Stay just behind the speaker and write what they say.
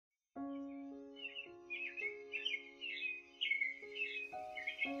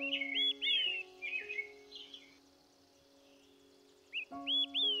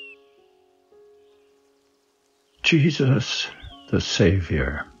Jesus the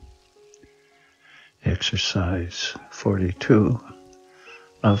Saviour. Exercise 42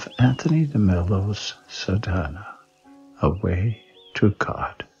 of Anthony de Mello's Sadhana, A Way to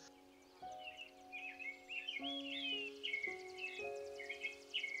God.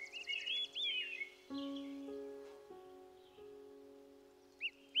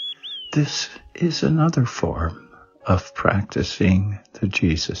 This is another form of practicing the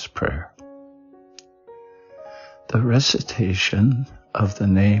Jesus prayer. The recitation of the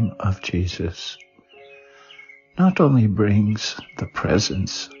name of Jesus not only brings the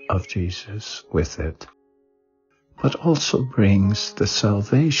presence of Jesus with it, but also brings the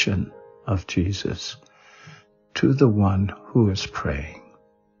salvation of Jesus to the one who is praying.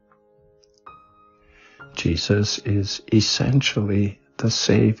 Jesus is essentially the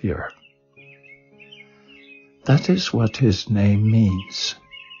Saviour. That is what his name means.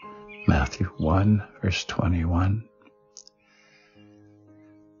 Matthew 1, verse 21.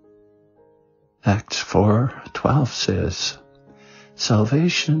 Acts 4:12 says,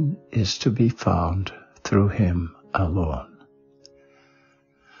 "Salvation is to be found through him alone.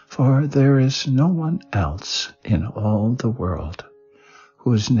 For there is no one else in all the world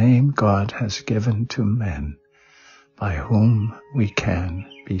whose name God has given to men by whom we can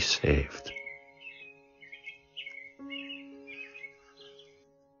be saved."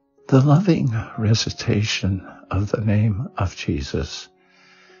 The loving recitation of the name of Jesus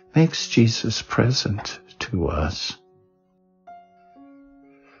makes Jesus present to us.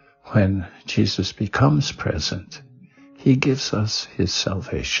 When Jesus becomes present, he gives us his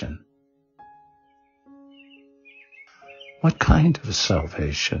salvation. What kind of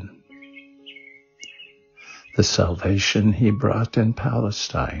salvation? The salvation he brought in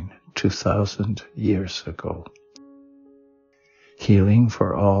Palestine 2,000 years ago. Healing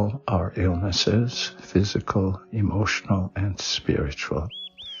for all our illnesses, physical, emotional, and spiritual.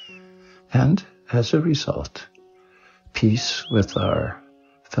 And as a result, peace with our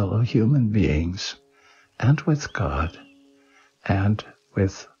fellow human beings and with God and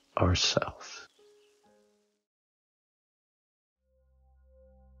with ourselves.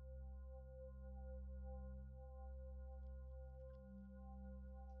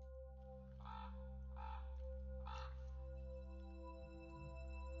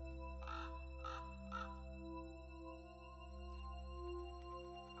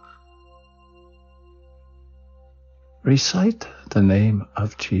 Recite the name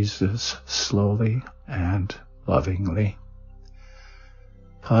of Jesus slowly and lovingly,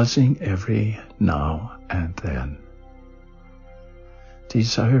 pausing every now and then,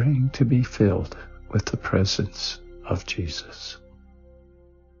 desiring to be filled with the presence of Jesus.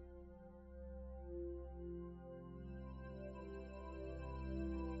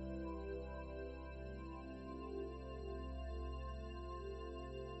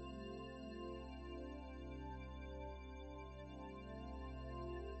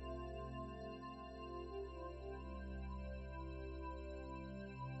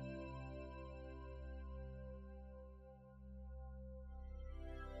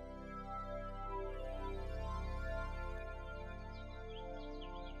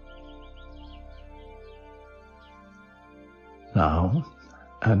 Now,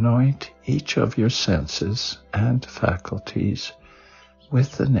 anoint each of your senses and faculties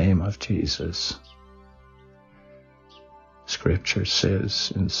with the name of Jesus. Scripture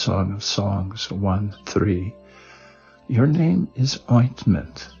says in Song of Songs 1:3, "Your name is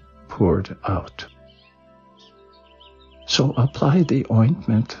ointment poured out." So apply the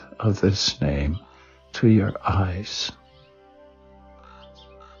ointment of this name to your eyes,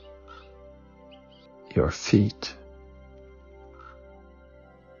 your feet,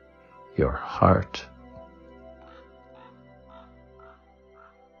 your heart,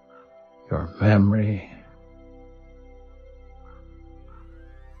 your memory,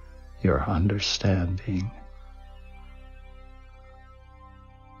 your understanding,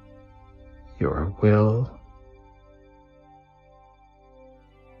 your will,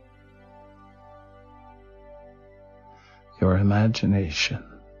 your imagination.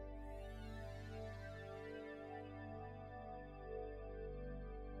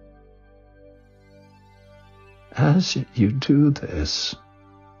 As you do this,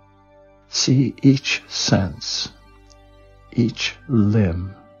 see each sense, each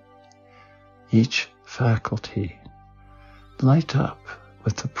limb, each faculty light up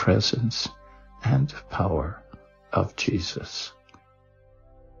with the presence and power of Jesus,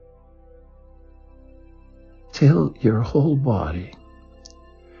 till your whole body,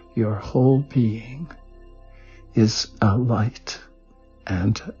 your whole being is a light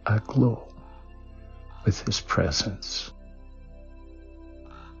and a glow with his presence.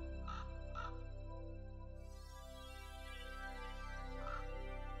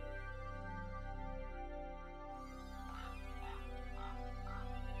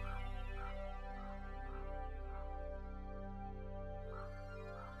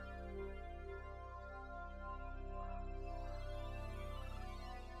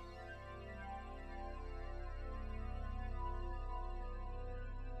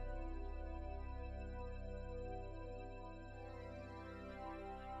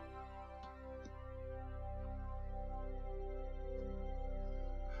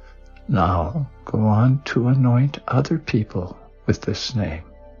 Now go on to anoint other people with this name.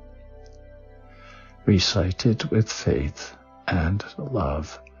 Recite it with faith and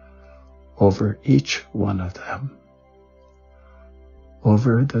love over each one of them,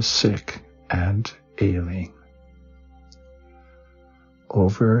 over the sick and ailing,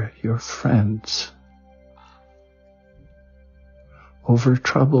 over your friends, over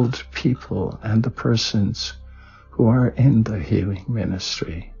troubled people and the persons who are in the healing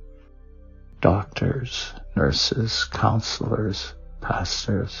ministry. Doctors, nurses, counselors,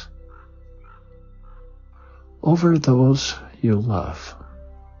 pastors, over those you love.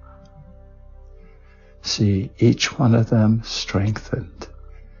 See each one of them strengthened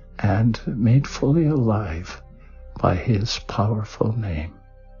and made fully alive by his powerful name.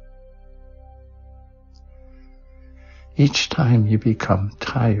 Each time you become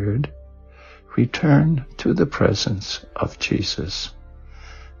tired, return to the presence of Jesus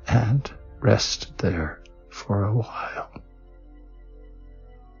and rest there for a while.